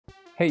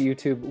Hey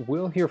YouTube,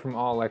 Will here from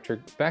All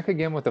Electric, back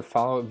again with a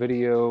follow-up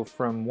video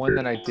from one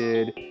that I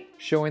did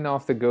showing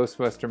off the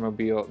Ghostbuster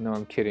mobile. No,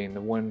 I'm kidding.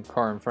 The one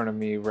car in front of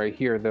me right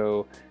here,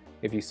 though,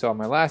 if you saw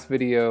my last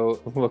video,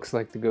 looks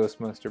like the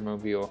Ghostbuster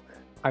mobile.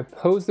 I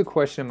posed the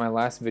question in my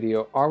last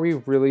video, are we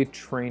really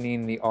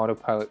training the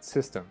autopilot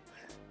system?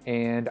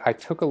 And I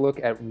took a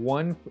look at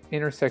one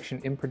intersection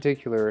in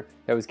particular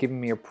that was giving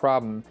me a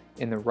problem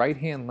in the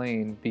right-hand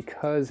lane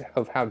because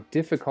of how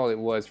difficult it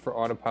was for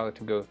autopilot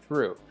to go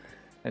through.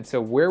 And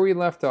so where we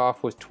left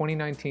off was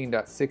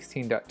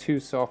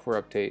 2019.16.2 software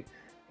update,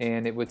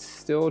 and it was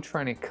still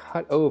trying to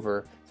cut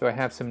over. So I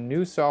have some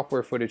new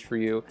software footage for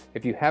you.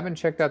 If you haven't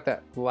checked out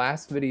that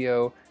last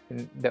video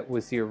that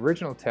was the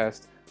original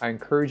test, I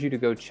encourage you to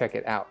go check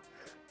it out.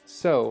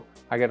 So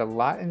I got a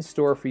lot in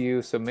store for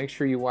you, so make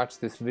sure you watch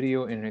this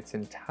video in its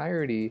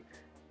entirety,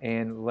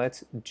 and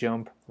let's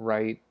jump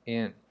right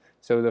in.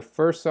 So the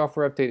first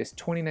software update is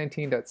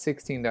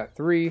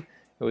 2019.16.3.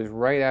 It was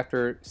right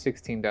after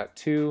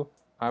 16.2.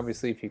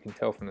 Obviously, if you can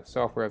tell from the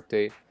software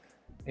update,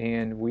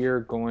 and we're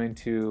going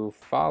to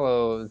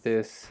follow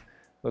this,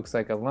 looks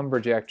like a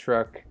lumberjack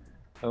truck.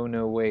 Oh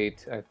no,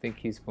 wait, I think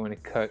he's going to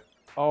cut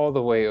all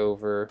the way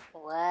over.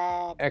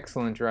 What?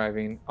 Excellent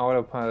driving.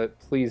 Autopilot,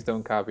 please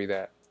don't copy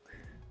that.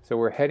 So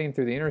we're heading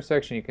through the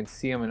intersection. You can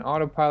see I'm in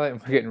autopilot,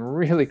 and we're getting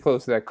really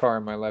close to that car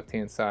on my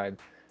left-hand side.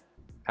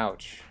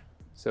 Ouch.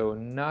 So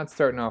not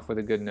starting off with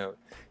a good note.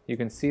 You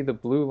can see the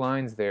blue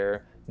lines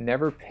there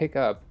never pick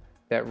up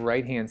that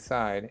right-hand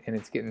side, and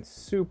it's getting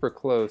super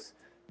close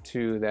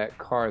to that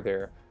car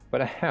there. But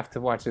I have to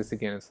watch this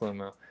again in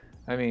slow-mo.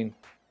 I mean,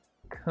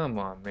 come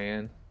on,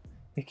 man.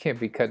 You can't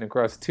be cutting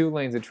across 2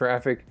 lanes of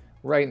traffic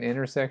right in the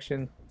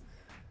intersection.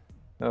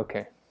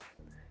 Okay,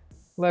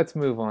 let's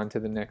move on to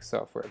the next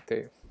software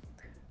update.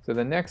 So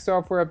the next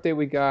software update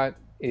we got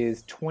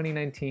is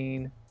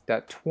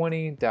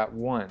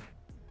 2019.20.1.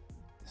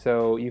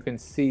 So you can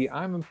see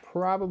I'm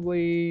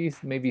probably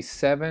maybe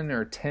 7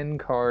 or 10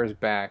 cars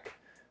back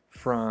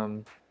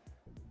from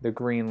the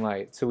green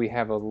light. So we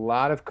have a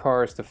lot of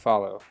cars to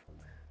follow.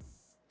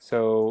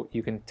 So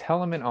you can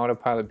tell I'm in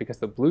autopilot because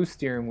the blue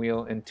steering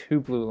wheel and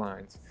 2 blue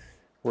lines.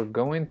 We're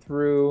going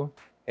through,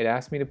 it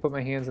asks me to put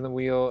my hands on the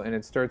wheel, and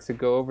it starts to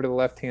go over to the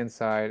left-hand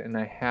side, and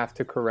I have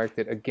to correct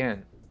it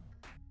again.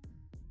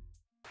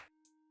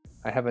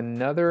 I have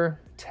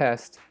another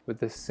test with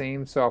the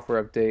same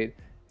software update,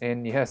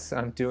 and yes,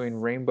 I'm doing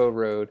Rainbow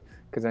Road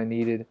because I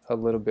needed a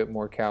little bit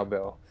more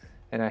cowbell.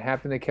 And I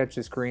happen to catch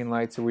this green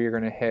light, so we are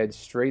going to head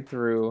straight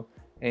through,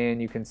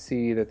 and you can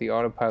see that the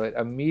autopilot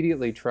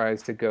immediately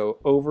tries to go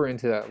over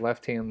into that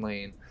left-hand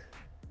lane.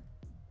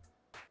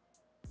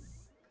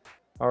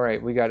 All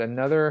right, we got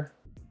another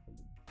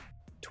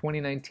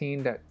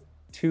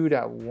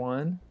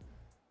 2019.2.1.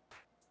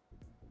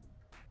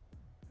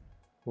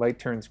 Light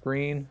turns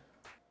green.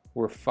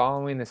 We're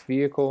following this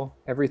vehicle.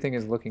 Everything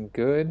is looking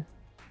good.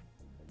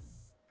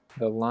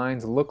 The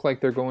lines look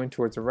like they're going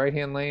towards the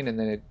right-hand lane, and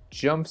then it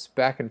jumps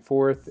back and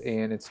forth,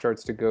 and it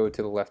starts to go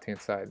to the left-hand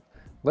side.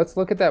 Let's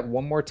look at that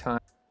one more time.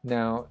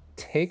 Now,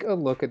 take a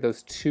look at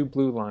those 2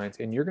 blue lines,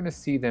 and you're going to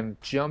see them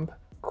jump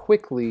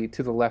quickly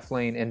to the left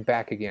lane and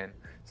back again.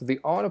 So the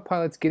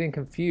autopilot's getting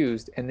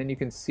confused, and then you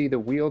can see the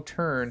wheel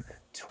turn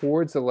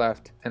towards the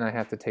left, and I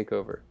have to take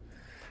over.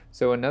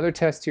 So another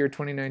test here,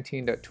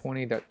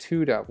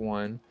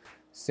 2019.20.2.1.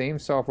 Same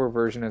software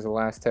version as the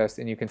last test,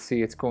 and you can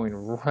see it's going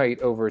right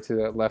over to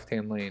that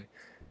left-hand lane.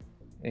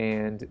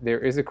 And there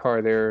is a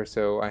car there,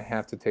 so I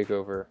have to take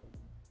over.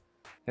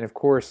 And of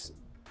course,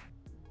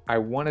 I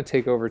want to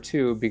take over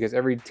too, because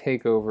every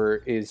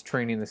takeover is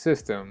training the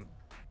system,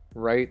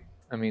 right?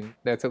 I mean,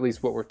 that's at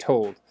least what we're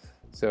told.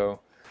 So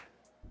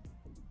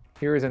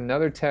here is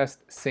another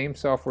test, same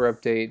software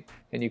update,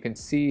 and you can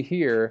see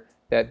here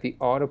that the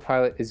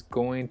autopilot is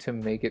going to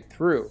make it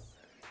through.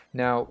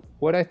 Now,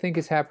 what I think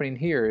is happening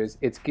here is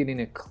it's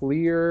getting a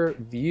clear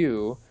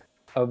view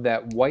of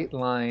that white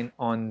line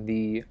on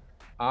the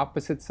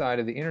opposite side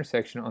of the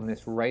intersection on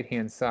this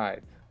right-hand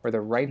side, or the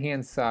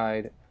right-hand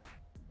side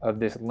of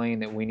this lane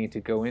that we need to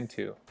go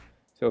into.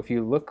 So if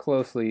you look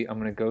closely, I'm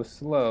going to go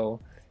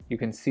slow. You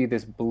can see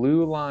this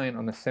blue line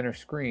on the center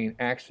screen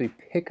actually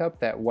pick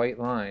up that white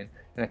line,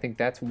 and I think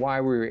that's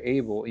why we were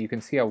able, you can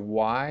see how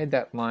wide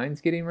that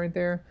line's getting right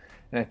there,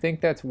 and I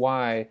think that's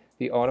why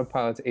the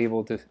autopilot's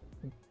able to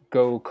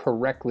go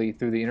correctly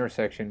through the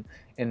intersection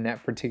in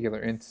that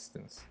particular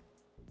instance.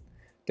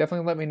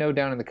 Definitely let me know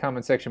down in the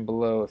comment section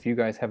below if you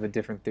guys have a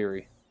different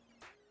theory.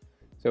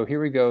 So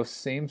here we go,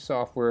 same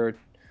software,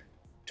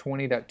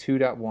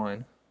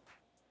 20.2.1,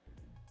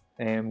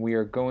 and we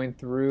are going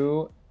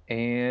through,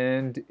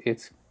 and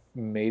it's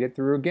made it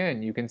through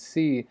again. You can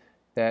see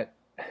that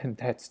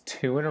that's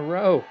 2 in a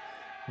row.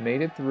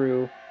 Made it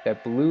through.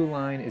 That blue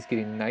line is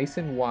getting nice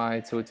and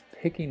wide, so it's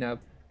picking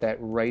up that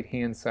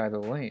right-hand side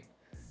of the lane.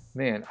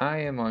 Man, I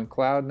am on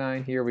cloud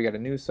 9 here. We got a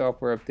new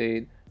software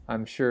update.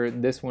 I'm sure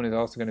this one is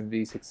also going to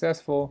be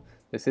successful.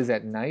 This is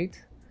at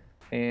night,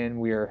 and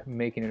we are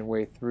making our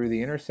way through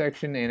the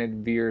intersection, and it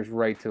veers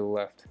right to the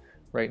left,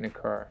 right in the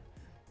car.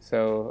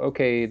 So,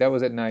 okay, that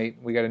was at night.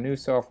 We got a new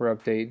software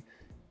update.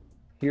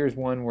 Here's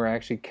one where I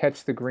actually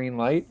catch the green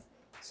light.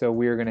 So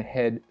we are gonna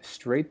head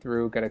straight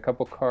through. Got a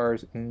couple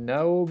cars,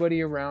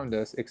 nobody around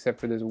us except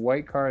for this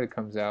white car that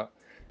comes out.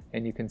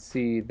 And you can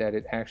see that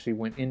it actually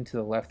went into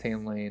the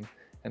left-hand lane.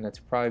 And that's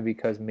probably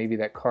because maybe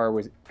that car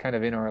was kind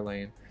of in our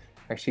lane.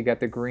 Actually got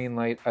the green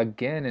light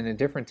again in a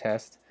different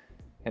test,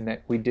 and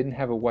that we didn't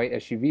have a white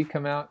SUV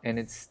come out, and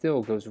it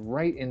still goes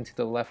right into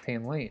the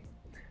left-hand lane.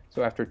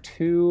 So after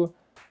 2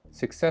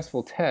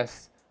 successful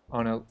tests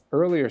on an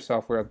earlier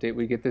software update,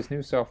 we get this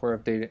new software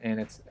update, and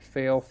it's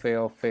fail,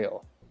 fail,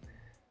 fail.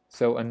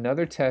 So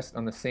another test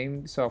on the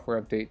same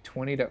software update,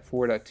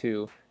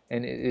 20.4.2,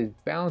 and it is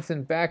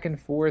bouncing back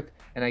and forth,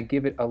 and I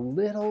give it a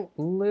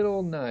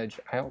little nudge.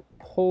 I'll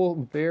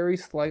pull very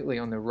slightly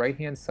on the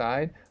right-hand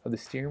side of the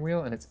steering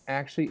wheel, and it's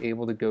actually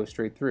able to go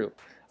straight through.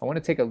 I want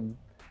to take a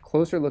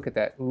closer look at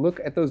that.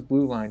 Look at those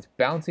blue lines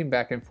bouncing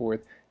back and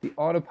forth. The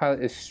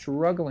autopilot is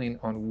struggling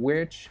on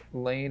which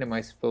lane am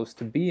I supposed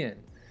to be in.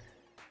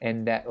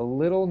 And that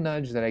little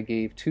nudge that I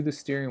gave to the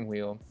steering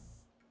wheel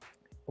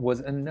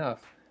was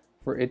enough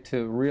for it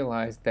to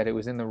realize that it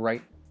was in the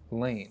right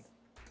lane.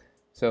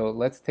 So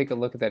let's take a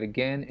look at that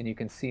again, and you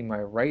can see my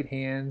right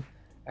hand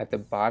at the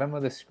bottom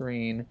of the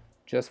screen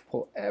just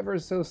pull ever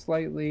so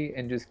slightly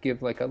and just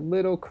give like a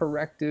little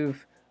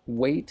corrective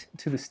weight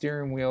to the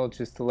steering wheel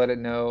just to let it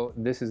know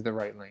this is the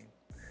right lane.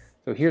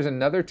 So here's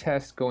another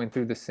test going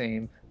through the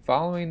same,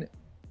 following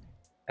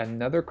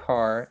another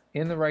car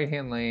in the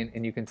right-hand lane,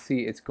 and you can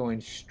see it's going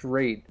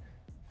straight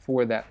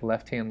for that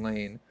left-hand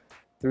lane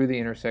through the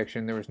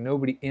intersection. There was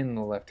nobody in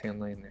the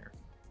left-hand lane there.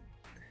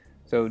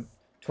 So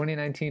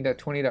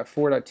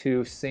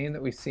 2019.20.4.2, same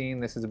that we've seen.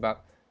 This is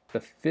about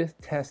the 5th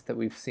test that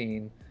we've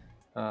seen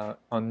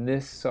on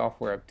this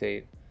software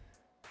update.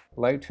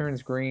 Light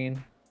turns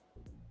green.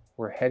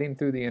 We're heading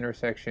through the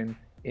intersection.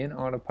 In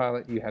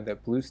Autopilot, you have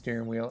that blue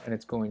steering wheel, and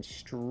it's going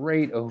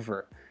straight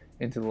over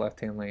into the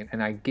left-hand lane.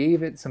 And I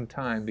gave it some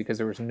time because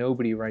there was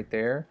nobody right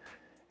there,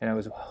 and I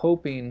was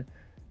hoping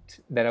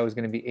that I was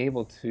going to be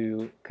able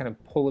to kind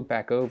of pull it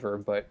back over,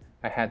 but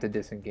I had to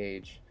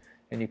disengage.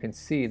 And you can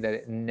see that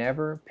it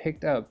never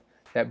picked up.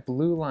 That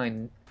blue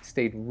line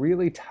stayed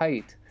really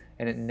tight,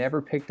 and it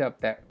never picked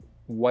up that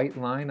white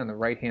line on the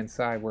right-hand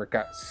side where it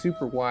got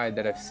super wide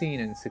that I've seen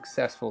in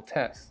successful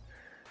tests.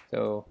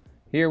 So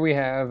here we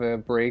have a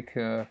brake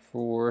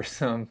for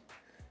some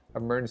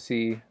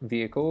emergency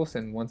vehicles,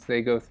 and once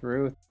they go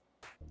through,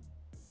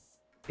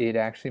 it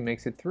actually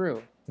makes it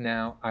through.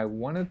 Now I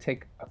want to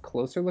take a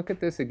closer look at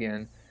this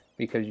again,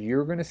 because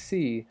you're going to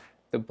see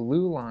the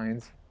blue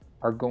lines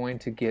are going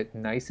to get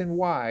nice and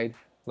wide.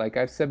 Like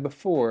I've said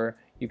before,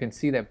 you can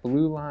see that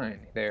blue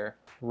line there,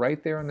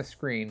 right there on the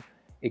screen.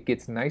 It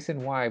gets nice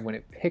and wide when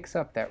it picks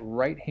up that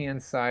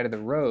right-hand side of the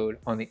road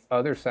on the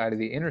other side of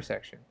the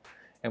intersection.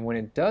 And when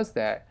it does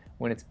that,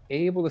 when it's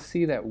able to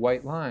see that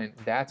white line,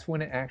 that's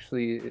when it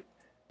actually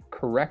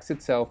corrects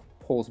itself,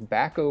 pulls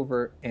back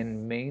over,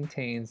 and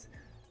maintains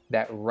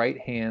that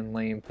right-hand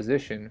lane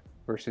position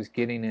versus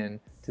getting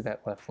into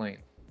that left lane.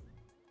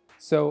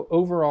 So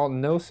overall,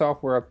 no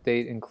software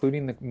update,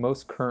 including the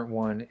most current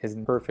one, is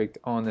perfect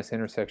on this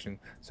intersection.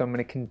 So I'm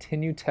going to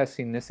continue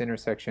testing this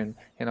intersection,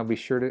 and I'll be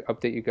sure to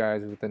update you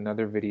guys with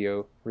another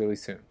video really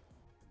soon.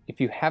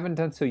 If you haven't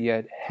done so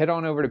yet, head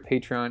on over to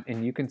Patreon,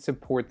 and you can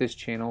support this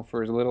channel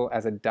for as little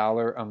as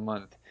 $1 a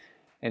month.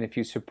 And if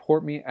you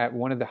support me at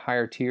one of the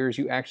higher tiers,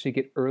 you actually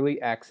get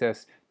early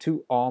access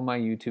to all my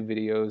YouTube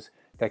videos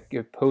that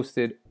get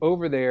posted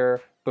over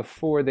there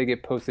before they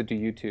get posted to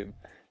YouTube.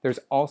 There's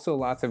also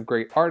lots of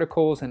great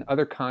articles and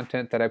other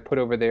content that I put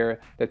over there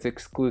that's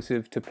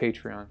exclusive to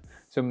Patreon.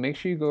 So make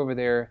sure you go over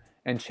there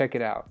and check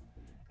it out.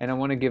 And I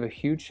want to give a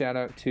huge shout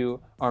out to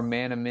our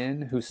man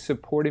Amin, who's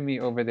supporting me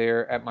over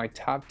there at my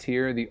top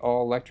tier, the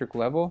all-electric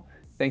level.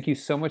 Thank you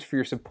so much for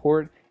your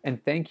support,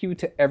 and thank you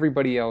to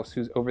everybody else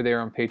who's over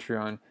there on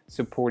Patreon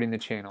supporting the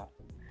channel.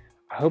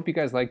 I hope you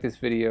guys liked this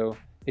video.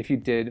 If you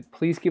did,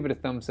 please give it a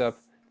thumbs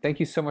up. Thank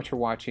you so much for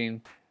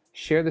watching.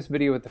 Share this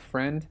video with a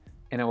friend,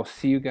 and I will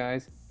see you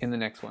guys in the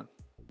next one.